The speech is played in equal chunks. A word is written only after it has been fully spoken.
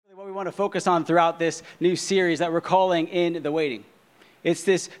want to focus on throughout this new series that we're calling In the Waiting. It's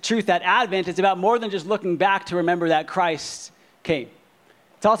this truth that Advent is about more than just looking back to remember that Christ came.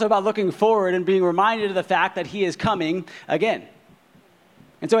 It's also about looking forward and being reminded of the fact that he is coming again.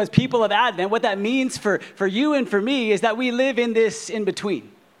 And so as people of Advent, what that means for you and for me is that we live in this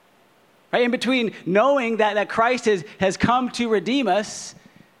in-between. Right? In between knowing that Christ has come to redeem us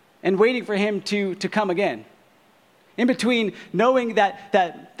and waiting for him to come again. In between knowing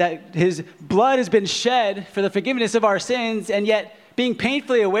that his blood has been shed for the forgiveness of our sins, and yet being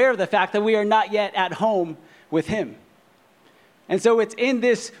painfully aware of the fact that we are not yet at home with him. And so it's in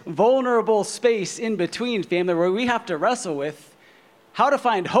this vulnerable space in between, family, where we have to wrestle with how to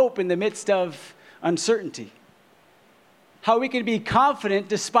find hope in the midst of uncertainty. How we can be confident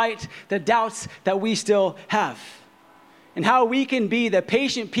despite the doubts that we still have. And how we can be the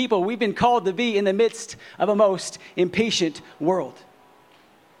patient people we've been called to be in the midst of a most impatient world.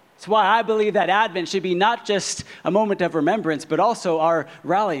 That's why I believe that Advent should be not just a moment of remembrance, but also our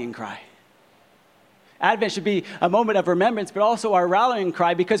rallying cry. Advent should be a moment of remembrance, but also our rallying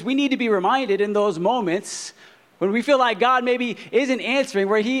cry, because we need to be reminded in those moments when we feel like God maybe isn't answering,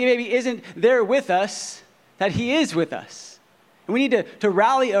 where he maybe isn't there with us, that he is with us. And we need to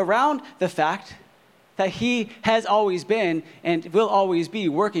rally around the fact that he has always been and will always be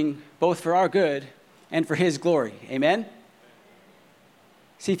working both for our good and for his glory. Amen?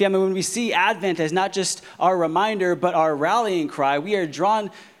 See, family, when we see Advent as not just our reminder, but our rallying cry, we are drawn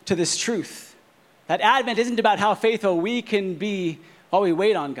to this truth. That Advent isn't about how faithful we can be while we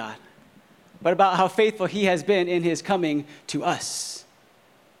wait on God, but about how faithful he has been in his coming to us.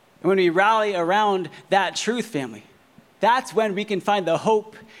 And when we rally around that truth, family, that's when we can find the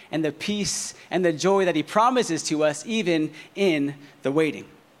hope and the peace and the joy that he promises to us, even in the waiting.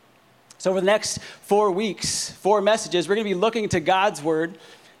 So over the next 4 weeks, 4 messages, we're going to be looking to God's word,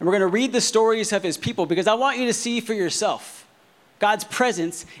 and we're going to read the stories of his people, because I want you to see for yourself God's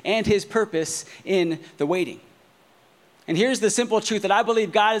presence and his purpose in the waiting. And here's the simple truth that I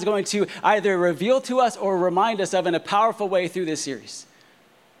believe God is going to either reveal to us or remind us of in a powerful way through this series.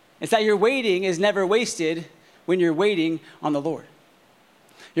 It's that your waiting is never wasted when you're waiting on the Lord.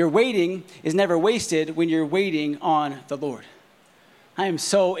 Your waiting is never wasted when you're waiting on the Lord. I am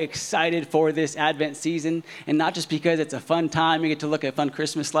so excited for this Advent season, and not just because it's a fun time, we get to look at fun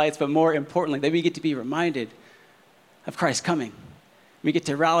Christmas lights, but more importantly, that we get to be reminded of Christ coming. We get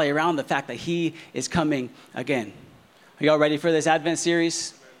to rally around the fact that he is coming again. Are y'all ready for this Advent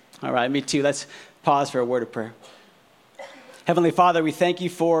series? All right, me too. Let's pause for a word of prayer. Heavenly Father, we thank you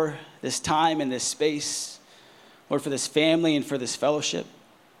for this time and this space, Lord, for this family and for this fellowship.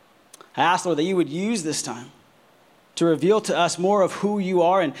 I ask, Lord, that you would use this time to reveal to us more of who you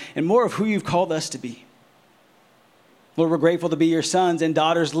are and more of who you've called us to be. Lord, we're grateful to be your sons and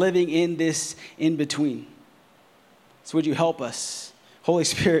daughters living in this in-between. So would you help us? Holy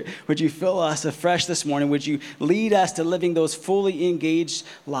Spirit, would you fill us afresh this morning? Would you lead us to living those fully engaged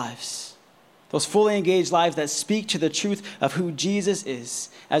lives? Those fully engaged lives that speak to the truth of who Jesus is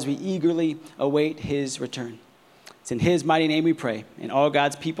as we eagerly await his return. It's in his mighty name we pray. And all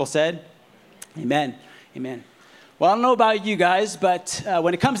God's people said, amen. Amen. Well, I don't know about you guys, but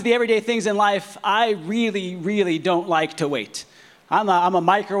when it comes to the everyday things in life, I really, really don't like to wait. I'm a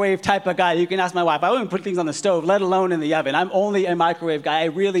microwave type of guy. You can ask my wife. I wouldn't put things on the stove, let alone in the oven. I'm only a microwave guy. I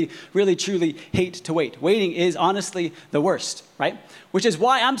really, really, truly hate to wait. Waiting is honestly the worst, right? Which is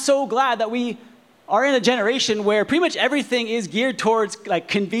why I'm so glad that we are in a generation where pretty much everything is geared towards like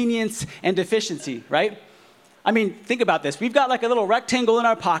convenience and efficiency, right? I mean, think about this. We've got like a little rectangle in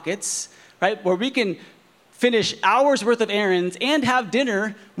our pockets, right, where we can finish hours worth of errands and have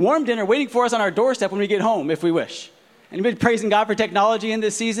dinner, warm dinner, waiting for us on our doorstep when we get home, if we wish. Anybody praising God for technology in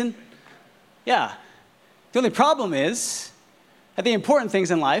this season? Yeah. The only problem is that the important things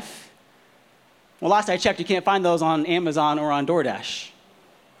in life, well, last I checked, you can't find those on Amazon or on DoorDash,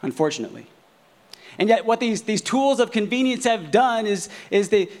 unfortunately. And yet what these tools of convenience have done is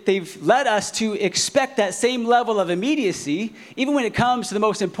they've led us to expect that same level of immediacy, even when it comes to the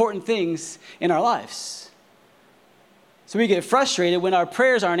most important things in our lives. So we get frustrated when our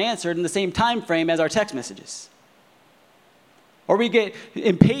prayers aren't answered in the same time frame as our text messages. Or we get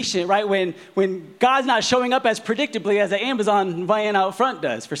impatient, right, when God's not showing up as predictably as the Amazon van out front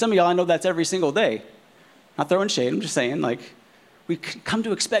does. For some of y'all, I know that's every single day. Not throwing shade, I'm just saying, like, we come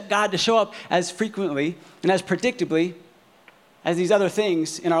to expect God to show up as frequently and as predictably as these other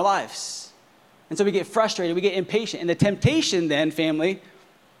things in our lives. And so we get frustrated, we get impatient. And the temptation then, family,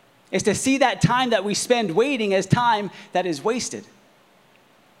 is to see that time that we spend waiting as time that is wasted.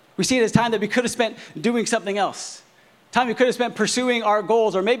 We see it as time that we could have spent doing something else. Time we could have spent pursuing our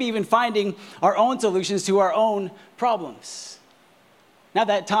goals or maybe even finding our own solutions to our own problems. Now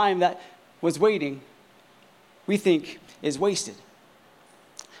that time that was waiting, we think is wasted.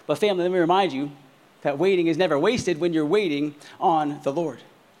 But family, let me remind you that waiting is never wasted when you're waiting on the Lord.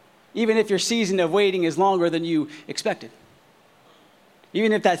 Even if your season of waiting is longer than you expected.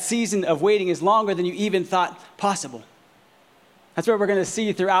 Even if that season of waiting is longer than you even thought possible. That's what we're going to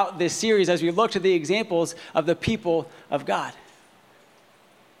see throughout this series as we look to the examples of the people of God.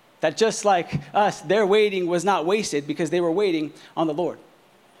 That just like us, their waiting was not wasted because they were waiting on the Lord.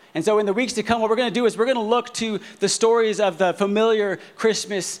 And so in the weeks to come, what we're going to do is we're going to look to the stories of the familiar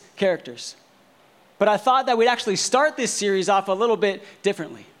Christmas characters. But I thought that we'd actually start this series off a little bit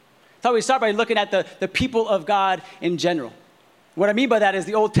differently. I thought we'd start by looking at the people of God in general. What I mean by that is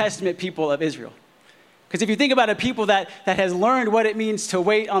the Old Testament people of Israel. Because if you think about a people that has learned what it means to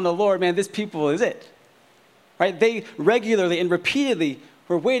wait on the Lord, man, this people is it. Right? They regularly and repeatedly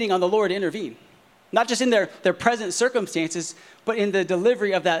were waiting on the Lord to intervene. Not just in their present circumstances, but in the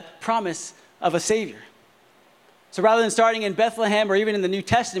delivery of that promise of a Savior. So rather than starting in Bethlehem or even in the New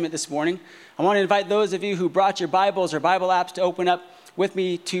Testament this morning, I want to invite those of you who brought your Bibles or Bible apps to open up with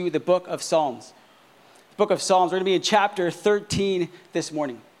me to the book of Psalms. The book of Psalms, we're going to be in chapter 13 this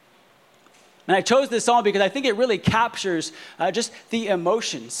morning. And I chose this psalm because I think it really captures just the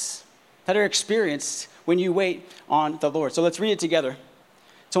emotions that are experienced when you wait on the Lord. So let's read it together.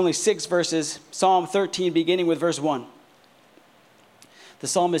 It's only 6 verses, Psalm 13, beginning with verse 1. The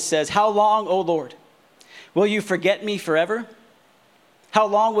psalmist says, "How long, O Lord, will you forget me forever? How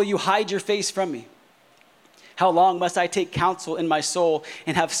long will you hide your face from me? How long must I take counsel in my soul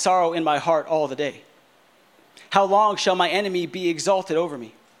and have sorrow in my heart all the day? How long shall my enemy be exalted over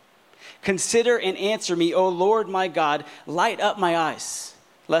me? Consider and answer me, O Lord my God. Light up my eyes,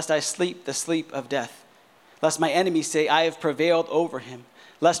 lest I sleep the sleep of death. Lest my enemies say, I have prevailed over him.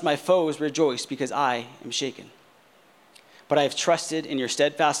 Lest my foes rejoice because I am shaken. But I have trusted in your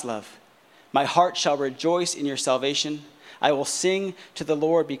steadfast love. My heart shall rejoice in your salvation. I will sing to the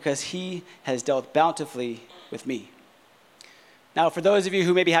Lord because he has dealt bountifully with me." Now, for those of you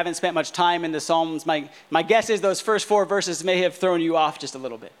who maybe haven't spent much time in the Psalms, my guess is those first 4 verses may have thrown you off just a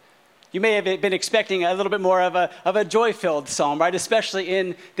little bit. You may have been expecting a little bit more of a joy-filled psalm, right? Especially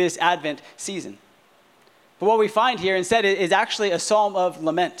in this Advent season. But what we find here instead is actually a psalm of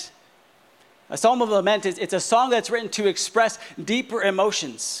lament. A psalm of lament it's a song that's written to express deeper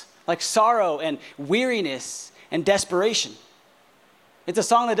emotions like sorrow and weariness and desperation. It's a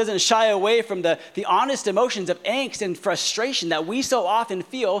song that doesn't shy away from the honest emotions of angst and frustration that we so often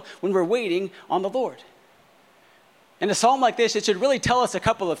feel when we're waiting on the Lord. And a psalm like this, it should really tell us a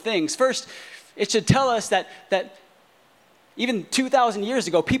couple of things. First, it should tell us that even 2,000 years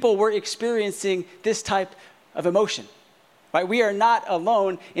ago, people were experiencing this type of emotion. Right? We are not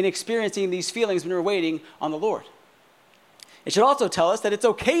alone in experiencing these feelings when we're waiting on the Lord. It should also tell us that it's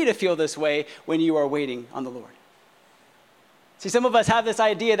okay to feel this way when you are waiting on the Lord. See, some of us have this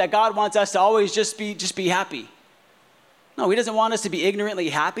idea that God wants us to always just be happy. No, he doesn't want us to be ignorantly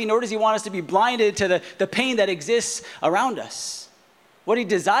happy, nor does he want us to be blinded to the pain that exists around us. What he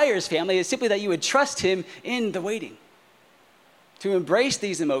desires, family, is simply that you would trust him in the waiting. To embrace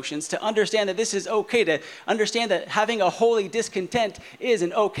these emotions, to understand that this is okay, to understand that having a holy discontent is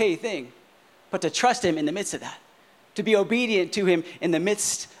an okay thing, but to trust him in the midst of that, to be obedient to him in the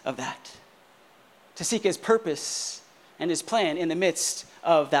midst of that, to seek his purpose and his plan in the midst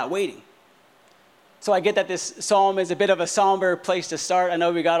of that waiting. So I get that this psalm is a bit of a somber place to start. I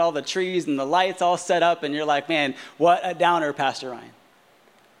know we got all the trees and the lights all set up, and you're like, man, what a downer, Pastor Ryan.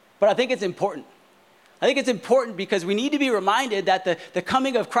 But I think it's important. I think it's important because we need to be reminded that the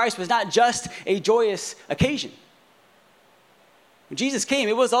coming of Christ was not just a joyous occasion. When Jesus came,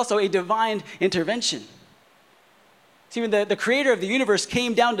 it was also a divine intervention. See, when the creator of the universe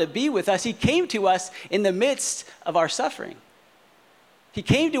came down to be with us, he came to us in the midst of our suffering. He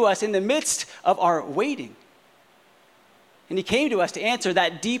came to us in the midst of our waiting. And he came to us to answer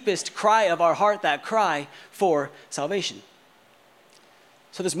that deepest cry of our heart, that cry for salvation.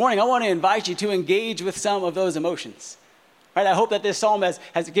 So this morning, I want to invite you to engage with some of those emotions. Right? I hope that this psalm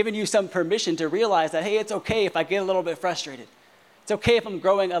has given you some permission to realize that, hey, it's okay if I get a little bit frustrated. It's okay if I'm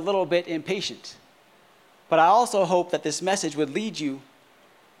growing a little bit impatient. But I also hope that this message would lead you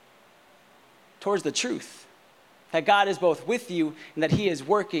towards the truth. That God is both with you and that he is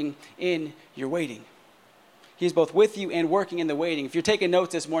working in your waiting. He is both with you and working in the waiting. If you're taking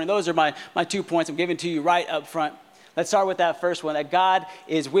notes this morning, those are my 2 points I'm giving to you right up front. Let's start with that first one, that God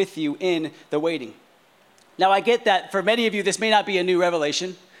is with you in the waiting. Now, I get that for many of you, this may not be a new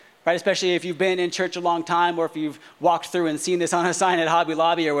revelation. right? Especially if you've been in church a long time or if you've walked through and seen this on a sign at Hobby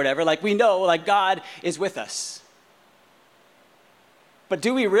Lobby or whatever. Like we know, like God is with us. But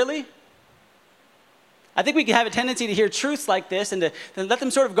do we really? I think we can have a tendency to hear truths like this and to let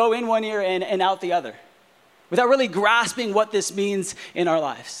them sort of go in one ear and out the other without really grasping what this means in our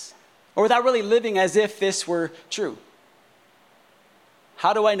lives or without really living as if this were true.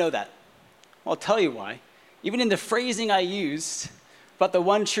 How do I know that? Well, I'll tell you why. Even in the phrasing I used about the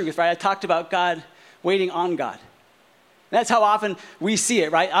one truth, right? I talked about God waiting on God. And that's how often we see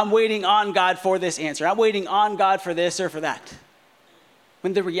it, right? I'm waiting on God for this answer. I'm waiting on God for this or for that.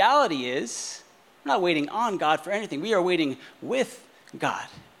 When the reality is, we're not waiting on God for anything. We are waiting with God.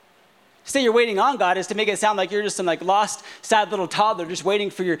 To say you're waiting on God is to make it sound like you're just some like lost, sad little toddler just waiting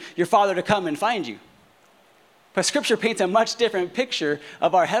for your father to come and find you. But Scripture paints a much different picture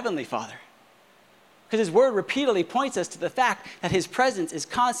of our Heavenly Father. Because his word repeatedly points us to the fact that his presence is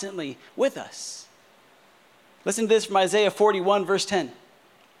constantly with us. Listen to this from Isaiah 41, verse 10. It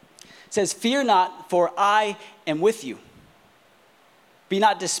says, "Fear not, for I am with you. Be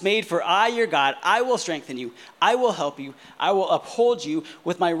not dismayed, for I, your God, I will strengthen you. I will help you. I will uphold you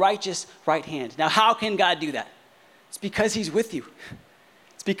with my righteous right hand." Now, how can God do that? It's because he's with you.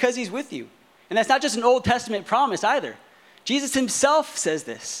 It's because he's with you. And that's not just an Old Testament promise either. Jesus himself says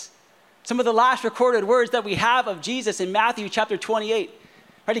this. Some of the last recorded words that we have of Jesus in Matthew chapter 28.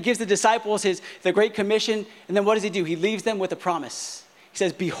 Right? He gives the disciples the Great Commission, and then what does he do? He leaves them with a promise. He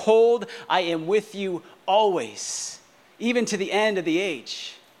says, "Behold, I am with you always, even to the end of the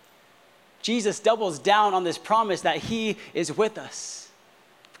age." Jesus doubles down on this promise that he is with us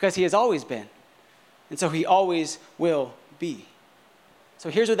because he has always been, and so he always will be. So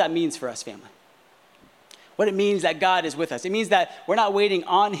here's what that means for us, family. What it means that God is with us. It means that we're not waiting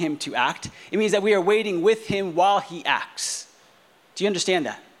on him to act. It means that we are waiting with him while he acts. Do you understand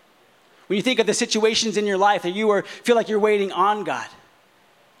that? When you think of the situations in your life that feel like you're waiting on God,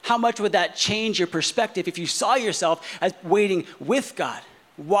 how much would that change your perspective if you saw yourself as waiting with God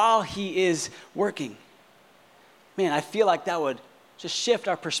while he is working? Man, I feel like that would just shift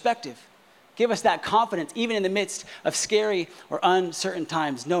our perspective. Give us that confidence, even in the midst of scary or uncertain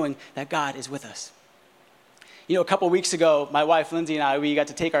times, knowing that God is with us. You know, a couple weeks ago, my wife, Lindsay, and I, we got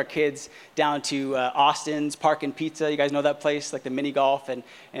to take our kids down to Austin's Park and Pizza. You guys know that place, like the mini golf and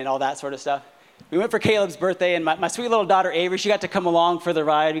all that sort of stuff. We went for Caleb's birthday, and my sweet little daughter, Avery, she got to come along for the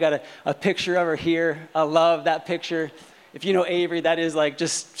ride. We got a picture of her here. I love that picture. If you know Avery, that is like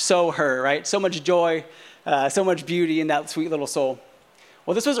just so her, right? So much joy, so much beauty in that sweet little soul.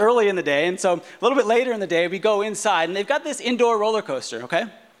 Well, this was early in the day, and so a little bit later in the day, we go inside, and they've got this indoor roller coaster, okay?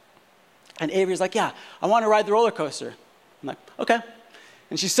 And Avery's like, "Yeah, I want to ride the roller coaster." I'm like, "Okay."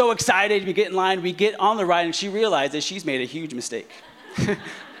 And she's so excited. We get in line. We get on the ride, and she realizes she's made a huge mistake.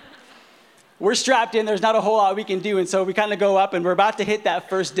 We're strapped in. There's not a whole lot we can do. And so we kind of go up, and we're about to hit that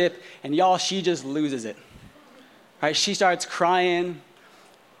first dip. And y'all, she just loses it. Right? She starts crying.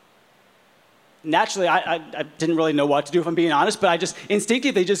 Naturally, I didn't really know what to do, if I'm being honest, but I just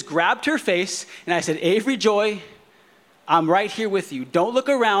instinctively just grabbed her face, and I said, "Avery Joy, I'm right here with you. Don't look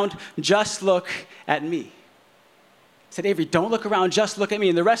around, just look at me." I said, "Avery, don't look around, just look at me."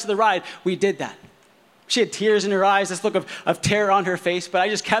 And the rest of the ride, we did that. She had tears in her eyes, this look of terror on her face, but I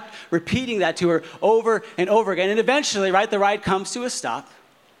just kept repeating that to her over and over again. And eventually, right, the ride comes to a stop.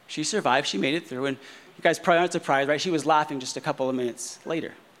 She survived, she made it through, and you guys probably aren't surprised, right? She was laughing just a couple of minutes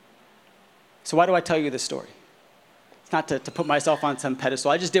later. So why do I tell you this story? It's not to put myself on some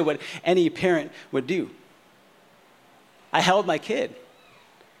pedestal. I just did what any parent would do. I held my kid.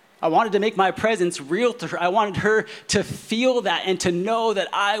 I wanted to make my presence real to her. I wanted her to feel that and to know that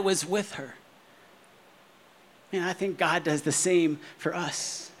I was with her. Man, I think God does the same for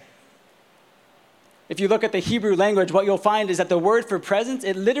us. If you look at the Hebrew language, what you'll find is that the word for presence,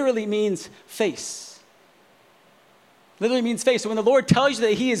 it literally means face. Literally means face. So when the Lord tells you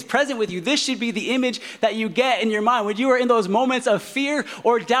that he is present with you, this should be the image that you get in your mind. When you are in those moments of fear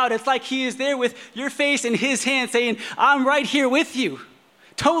or doubt, it's like he is there with your face in his hand saying, "I'm right here with you.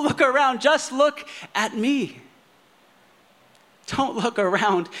 Don't look around, just look at me. Don't look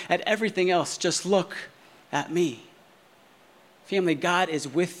around at everything else, just look at me." Family, God is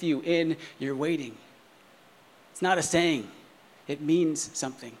with you in your waiting. It's not a saying. It means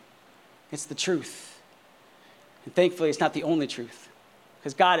something. It's the truth. And thankfully, it's not the only truth,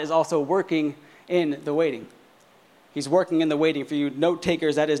 because God is also working in the waiting. He's working in the waiting. For you note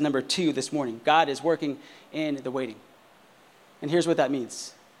takers, that is number 2 this morning. God is working in the waiting. And here's what that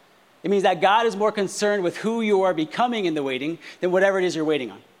means. It means that God is more concerned with who you are becoming in the waiting than whatever it is you're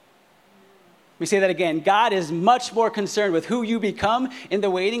waiting on. We say that again. God is much more concerned with who you become in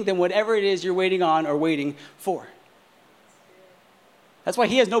the waiting than whatever it is you're waiting on or waiting for. That's why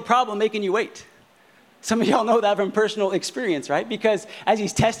he has no problem making you wait. Some of y'all know that from personal experience, right? Because as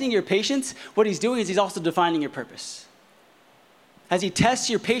he's testing your patience, what he's doing is he's also defining your purpose. As he tests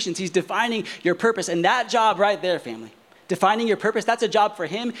your patience, he's defining your purpose. And that job right there, family, defining your purpose, that's a job for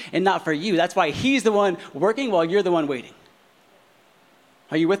him and not for you. That's why he's the one working while you're the one waiting.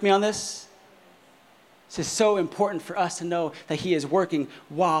 Are you with me on this? This is so important for us to know that he is working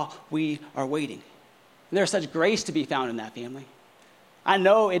while we are waiting. And there's such grace to be found in that, family. I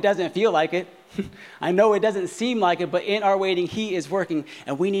know it doesn't feel like it. I know it doesn't seem like it, but in our waiting, he is working,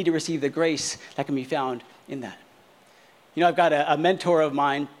 and we need to receive the grace that can be found in that. You know, I've got a mentor of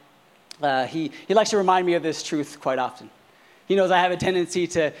mine. He likes to remind me of this truth quite often. He knows I have a tendency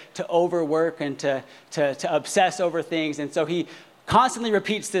to overwork and to obsess over things, and so he constantly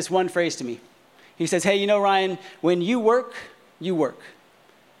repeats this one phrase to me. He says, hey, you know, Ryan, when you work, you work.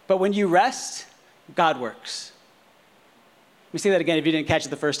 But when you rest, God works. Let me say that again if you didn't catch it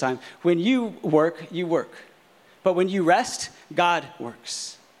the first time. When you work, you work. But when you rest, God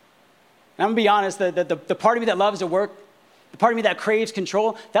works. And I'm going to be honest, the part of me that loves to work, the part of me that craves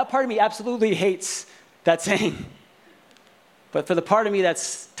control, that part of me absolutely hates that saying. But for the part of me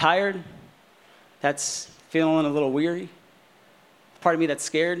that's tired, that's feeling a little weary, the part of me that's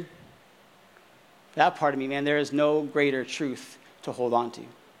scared, that part of me, man, there is no greater truth to hold on to.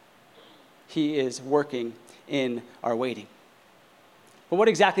 He is working in our waiting. But what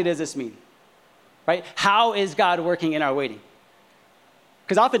exactly does this mean? Right? How is God working in our waiting?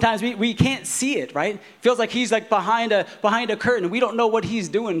 Because oftentimes we can't see it, right? It feels like he's like behind a curtain. We don't know what he's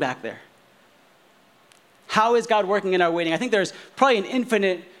doing back there. How is God working in our waiting? I think there's probably an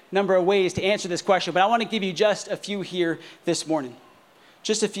infinite number of ways to answer this question, but I want to give you just a few here this morning.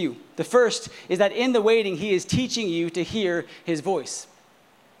 Just a few. The first is that in the waiting, he is teaching you to hear his voice.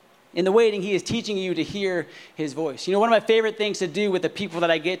 In the waiting, he is teaching you to hear his voice. You know, one of my favorite things to do with the people that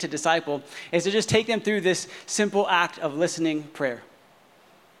I get to disciple is to just take them through this simple act of listening prayer.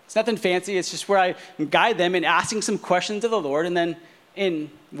 It's nothing fancy. It's just where I guide them in asking some questions of the Lord and then in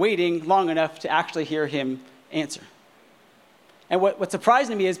waiting long enough to actually hear him answer. And what's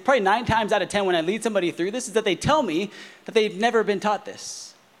surprising to me is probably 9 times out of 10 when I lead somebody through this is that they tell me that they've never been taught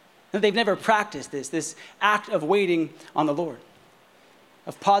this, that they've never practiced this act of waiting on the Lord,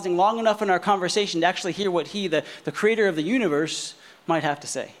 of pausing long enough in our conversation to actually hear what he, the creator of the universe, might have to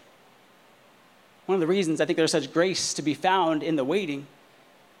say. One of the reasons I think there's such grace to be found in the waiting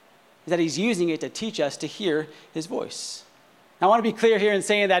is that he's using it to teach us to hear his voice. Now, I want to be clear here in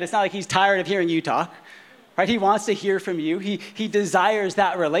saying that it's not like he's tired of hearing you talk, right? He wants to hear from you. He desires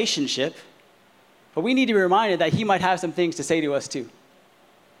that relationship, but we need to be reminded that he might have some things to say to us too. And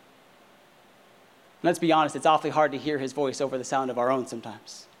let's be honest, it's awfully hard to hear his voice over the sound of our own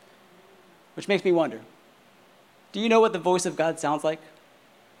sometimes, which makes me wonder, do you know what the voice of God sounds like?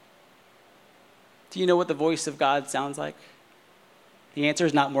 Do you know what the voice of God sounds like? The answer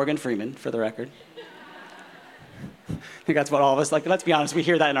is not Morgan Freeman, for the record. I think that's what all of us like. Let's be honest, we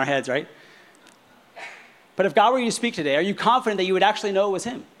hear that in our heads, right? But if God were you to speak today, are you confident that you would actually know it was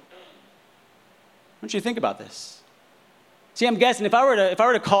him? Why don't you think about this? See, I'm guessing if I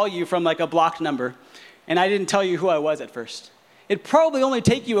were to call you from like a blocked number and I didn't tell you who I was at first, it'd probably only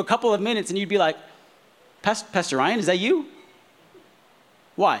take you a couple of minutes and you'd be like, Pastor Ryan, is that you?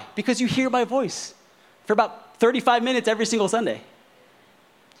 Why? Because you hear my voice for about 35 minutes every single Sunday.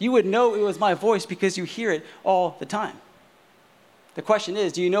 You would know it was my voice because you hear it all the time. The question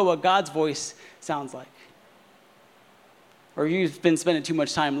is, do you know what God's voice sounds like? Or you've been spending too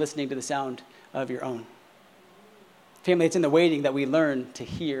much time listening to the sound of your own? Family, it's in the waiting that we learn to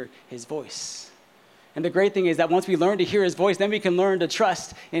hear his voice. And the great thing is that once we learn to hear his voice, then we can learn to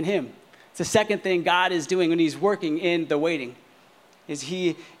trust in him. It's the second thing God is doing when he's working in the waiting, is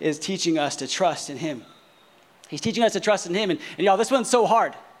he is teaching us to trust in him. He's teaching us to trust in him. And y'all, this one's so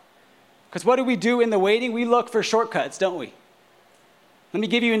hard. Because what do we do in the waiting? We look for shortcuts, don't we? Let me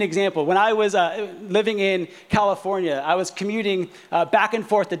give you an example. When I was living in California, I was commuting back and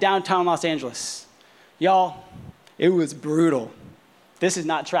forth to downtown Los Angeles. Y'all, it was brutal. This is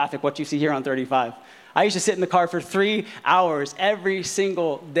not traffic, what you see here on 35. I used to sit in the car for 3 hours every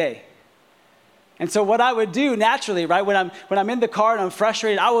single day. And so what I would do naturally, right, when I'm in the car and I'm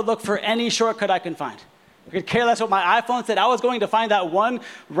frustrated, I would look for any shortcut I can find. I could care less what my iPhone said. I was going to find that one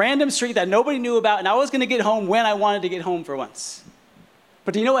random street that nobody knew about, and I was going to get home when I wanted to get home for once.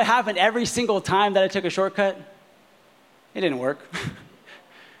 But do you know what happened every single time that I took a shortcut? It didn't work.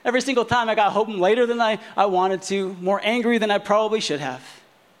 Every single time I got home later than I wanted to, more angry than I probably should have.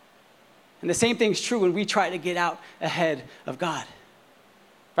 And the same thing's true when we try to get out ahead of God.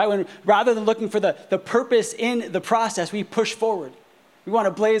 Right? When rather than looking for the purpose in the process, we push forward. We want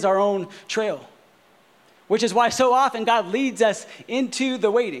to blaze our own trail. Which is why so often God leads us into the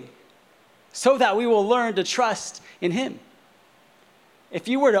waiting, so that we will learn to trust in him. If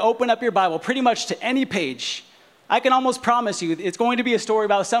you were to open up your Bible pretty much to any page, I can almost promise you it's going to be a story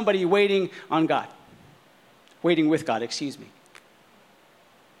about somebody waiting on God. Waiting with God, excuse me.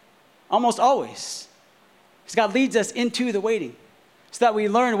 Almost always. Because God leads us into the waiting so that we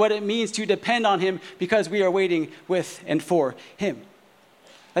learn what it means to depend on him because we are waiting with and for him.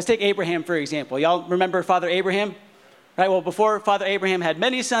 Let's take Abraham, for example. Y'all remember Father Abraham? Right? Well, before Father Abraham had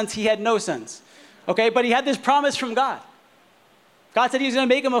many sons, he had no sons. Okay? But he had this promise from God. God said he was going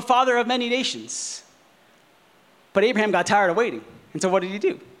to make him a father of many nations. But Abraham got tired of waiting. And so what did he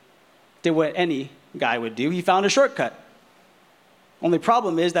do? Did what any guy would do. He found a shortcut. Only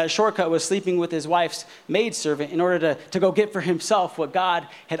problem is that shortcut was sleeping with his wife's maidservant in order to go get for himself what God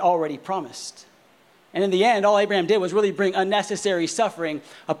had already promised. And in the end, all Abraham did was really bring unnecessary suffering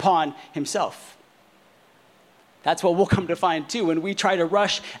upon himself. That's what we'll come to find too when we try to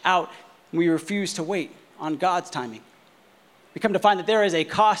rush out and we refuse to wait on God's timing. We come to find that there is a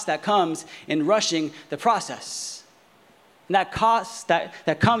cost that comes in rushing the process. And that cost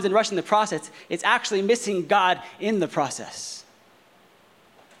that comes in rushing the process, it's actually missing God in the process.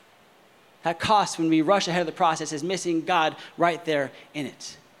 That cost when we rush ahead of the process is missing God right there in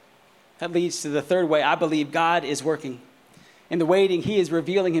it. That leads to the third way I believe God is working. In the waiting, he is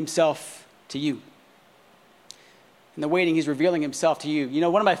revealing himself to you. In the waiting, he's revealing himself to you. You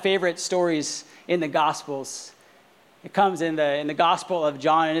know, one of my favorite stories in the Gospels, it comes in the Gospel of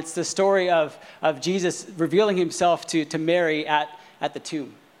John, and it's the story of Jesus revealing himself to Mary at the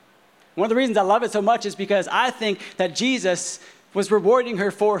tomb. One of the reasons I love it so much is because I think that Jesus was rewarding her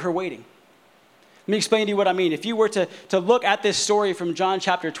for her waiting. Let me explain to you what I mean. If you were to look at this story from John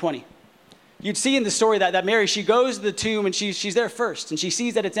chapter 20, you'd see in the story that Mary, she goes to the tomb and she's there first, and she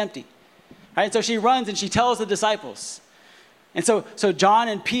sees that it's empty. Right? And so she runs and she tells the disciples. And so John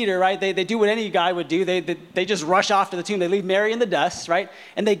and Peter, right, they do what any guy would do. They just rush off to the tomb. They leave Mary in the dust, right?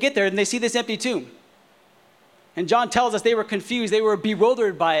 And they get there and they see this empty tomb. And John tells us they were confused. They were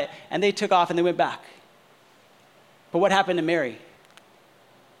bewildered by it. And they took off and they went back. But what happened to Mary?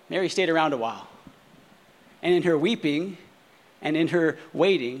 Mary stayed around a while. And in her weeping and in her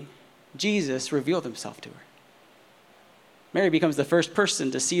waiting, Jesus revealed himself to her. Mary becomes the first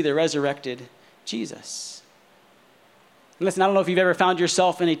person to see the resurrected Jesus. And listen, I don't know if you've ever found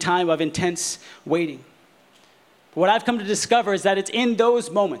yourself in a time of intense waiting. But what I've come to discover is that it's in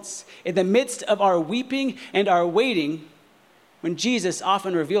those moments, in the midst of our weeping and our waiting, when Jesus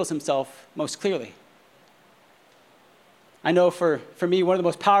often reveals himself most clearly. I know for me, one of the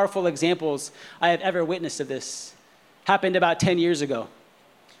most powerful examples I have ever witnessed of this happened about 10 years ago,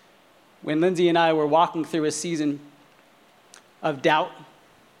 when Lindsay and I were walking through a season of doubt.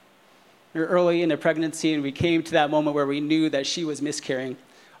 We were early in the pregnancy, and we came to that moment where we knew that she was miscarrying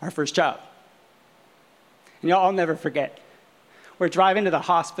our first child. And y'all, I'll never forget. We're driving to the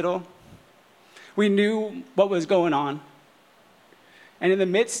hospital. We knew what was going on. And in the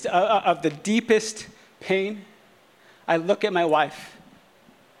midst of the deepest pain, I look at my wife,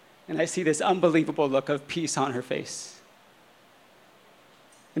 and I see this unbelievable look of peace on her face.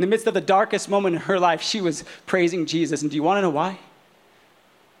 In the midst of the darkest moment in her life, she was praising Jesus. And do you want to know why?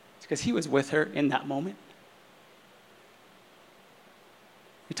 It's because he was with her in that moment.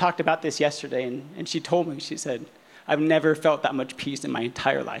 We talked about this yesterday, and she told me, she said, I've never felt that much peace in my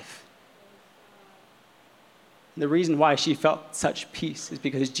entire life. And the reason why she felt such peace is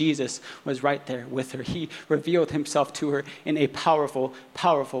because Jesus was right there with her. He revealed himself to her in a powerful,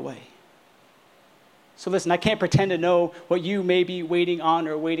 powerful way. So listen, I can't pretend to know what you may be waiting on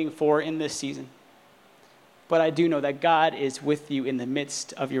or waiting for in this season. But I do know that God is with you in the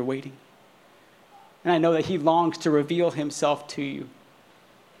midst of your waiting. And I know that he longs to reveal himself to you.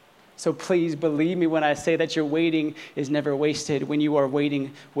 So please believe me when I say that your waiting is never wasted when you are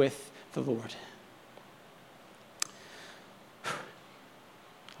waiting with the Lord.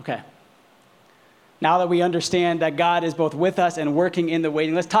 Okay. Now that we understand that God is both with us and working in the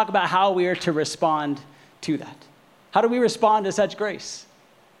waiting, let's talk about how we are to respond to that. How do we respond to such grace?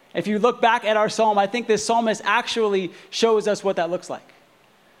 If you look back at our psalm, I think this psalmist actually shows us what that looks like.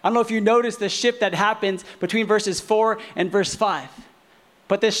 I don't know if you noticed the shift that happens between verses 4 and verse 5.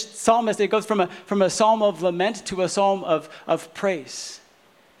 But this psalmist, it goes from a psalm of lament to a psalm of praise.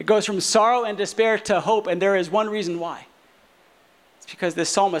 It goes from sorrow and despair to hope, and there is one reason why. It's because this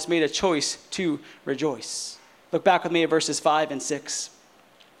psalmist made a choice to rejoice. Look back with me at verses 5 and 6.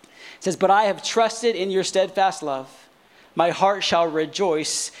 It says, "But I have trusted in your steadfast love. My heart shall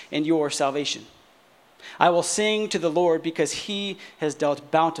rejoice in your salvation. I will sing to the Lord because he has dealt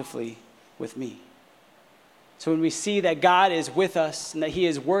bountifully with me." So when we see that God is with us and that he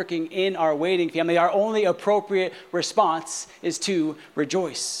is working in our waiting, family, our only appropriate response is to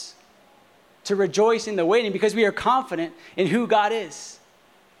rejoice. To rejoice in the waiting because we are confident in who God is.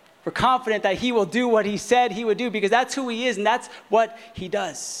 We're confident that he will do what he said he would do because that's who he is and that's what he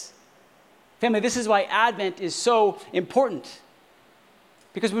does. Family, this is why Advent is so important.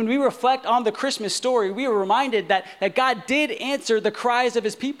 Because when we reflect on the Christmas story, we are reminded that God did answer the cries of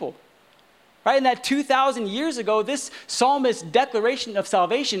his people. Right? And that 2,000 years ago, this psalmist's declaration of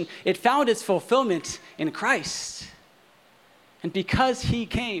salvation, it found its fulfillment in Christ. And because he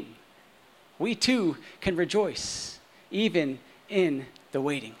came, we too can rejoice, even in the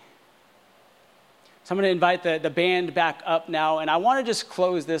waiting. So I'm going to invite the band back up now, and I want to just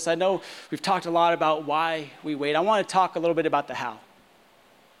close this. I know we've talked a lot about why we wait. I want to talk a little bit about the how.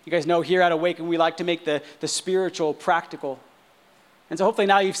 You guys know here at Awaken, we like to make the spiritual practical. And so hopefully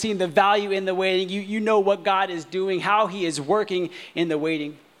now you've seen the value in the waiting. You know what God is doing, how he is working in the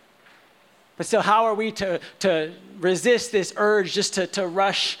waiting. But still, how are we to resist this urge just to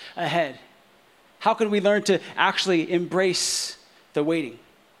rush ahead? How can we learn to actually embrace the waiting?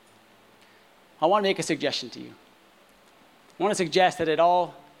 I want to make a suggestion to you. I want to suggest that it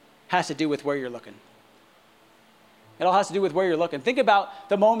all has to do with where you're looking. It all has to do with where you're looking. Think about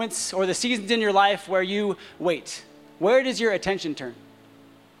the moments or the seasons in your life where you wait. Where does your attention turn?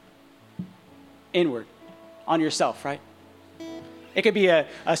 Inward, on yourself, right? It could be a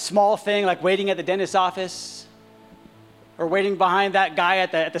small thing like waiting at the dentist's office or waiting behind that guy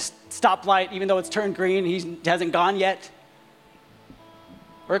at the stoplight, even though it's turned green, he hasn't gone yet.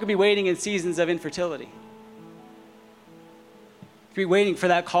 Or it could be waiting in seasons of infertility. It could be waiting for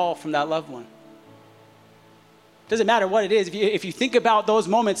that call from that loved one. Doesn't matter what it is. If you think about those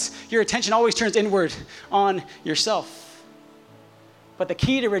moments, your attention always turns inward on yourself. But the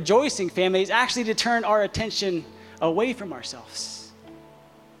key to rejoicing, family, is actually to turn our attention away from ourselves.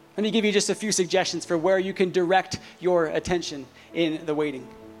 Let me give you just a few suggestions for where you can direct your attention in the waiting.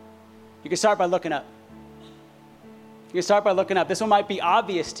 You can start by looking up. You can start by looking up. This one might be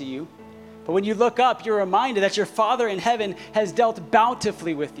obvious to you, but when you look up, you're reminded that your Father in heaven has dealt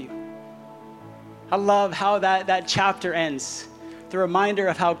bountifully with you. I love how that chapter ends. The reminder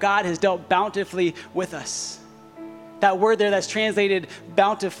of how God has dealt bountifully with us. That word there that's translated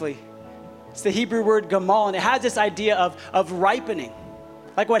bountifully, it's the Hebrew word gamal, and it has this idea of ripening,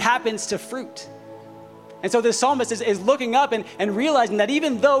 like what happens to fruit. And so this psalmist is looking up and realizing that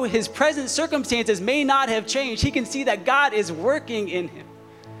even though his present circumstances may not have changed, he can see that God is working in him.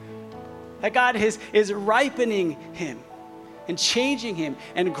 That God is ripening him and changing him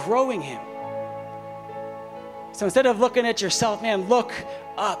and growing him. So instead of looking at yourself, man, look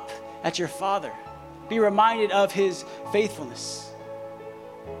up at your Father. Be reminded of his faithfulness.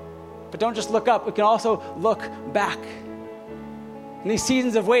 But don't just look up, we can also look back. In these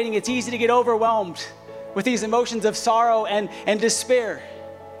seasons of waiting, it's easy to get overwhelmed with these emotions of sorrow and despair.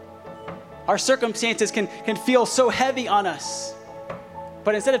 Our circumstances can feel so heavy on us.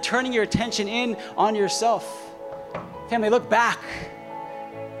 But instead of turning your attention in on yourself, family, look back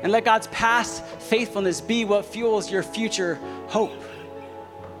and let God's past faithfulness be what fuels your future hope.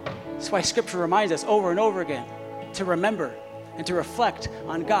 That's why Scripture reminds us over and over again to remember and to reflect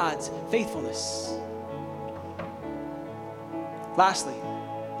on God's faithfulness. Lastly,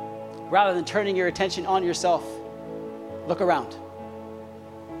 rather than turning your attention on yourself, look around.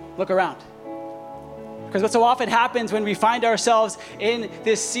 Look around. Because what so often happens when we find ourselves in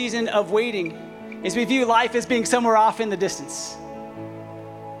this season of waiting is we view life as being somewhere off in the distance.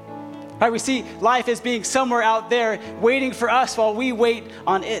 Right? We see life as being somewhere out there waiting for us while we wait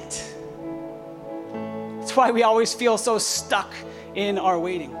on it. That's why we always feel so stuck in our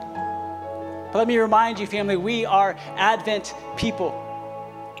waiting. But let me remind you, family, we are Advent people.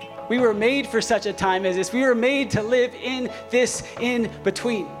 We were made for such a time as this. We were made to live in this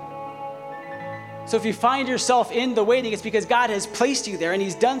in-between. So if you find yourself in the waiting, it's because God has placed you there, and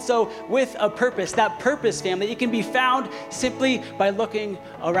he's done so with a purpose. That purpose, family, it can be found simply by looking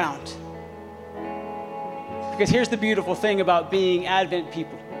around. Because here's the beautiful thing about being Advent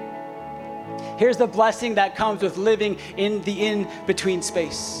people. Here's the blessing that comes with living in the in-between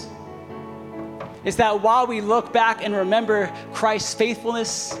space. It's that while we look back and remember Christ's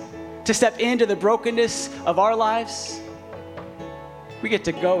faithfulness to step into the brokenness of our lives, we get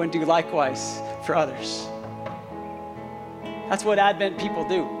to go and do likewise for others. That's what Advent people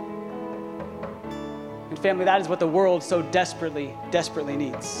do. And family, that is what the world so desperately, desperately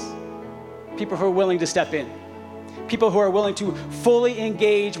needs. people who are willing to step in, people who are willing to fully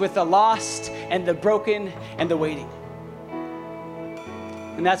engage with the lost and the broken and the waiting.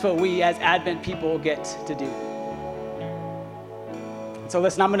 And that's what we as Advent people get to do. So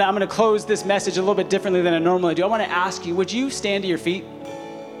listen, I'm gonna close this message a little bit differently than I normally do. I want to ask you, would you stand to your feet?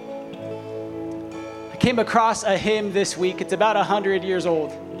 I came across a hymn this week. It's about 100 years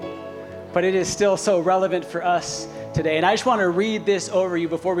old, but it is still so relevant for us today. And I just want to read this over you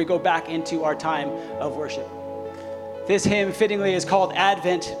before we go back into our time of worship. This hymn fittingly is called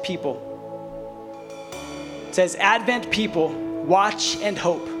Advent People. It says, Advent people, watch and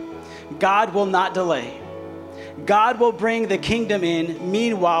hope. God will not delay. God will bring the kingdom in,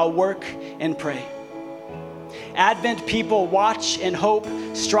 meanwhile work and pray. Advent people, watch and hope,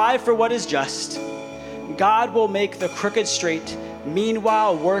 strive for what is just. God will make the crooked straight,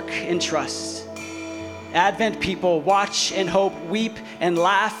 meanwhile work and trust. Advent people, watch and hope, weep and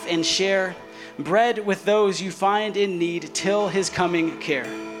laugh and share bread with those you find in need till his coming care.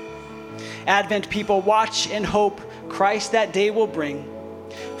 Advent people, watch and hope, Christ that day will bring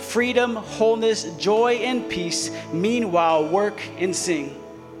freedom, wholeness, joy, and peace, meanwhile work and sing.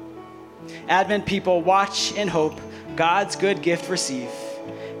 Advent people, watch and hope, God's good gift receive.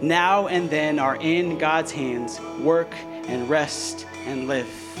 Now and then are in God's hands, work and rest and live.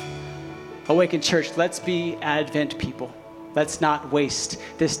 Awaken Church, let's be Advent people. Let's not waste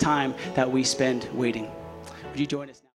this time that we spend waiting. Would you join us now?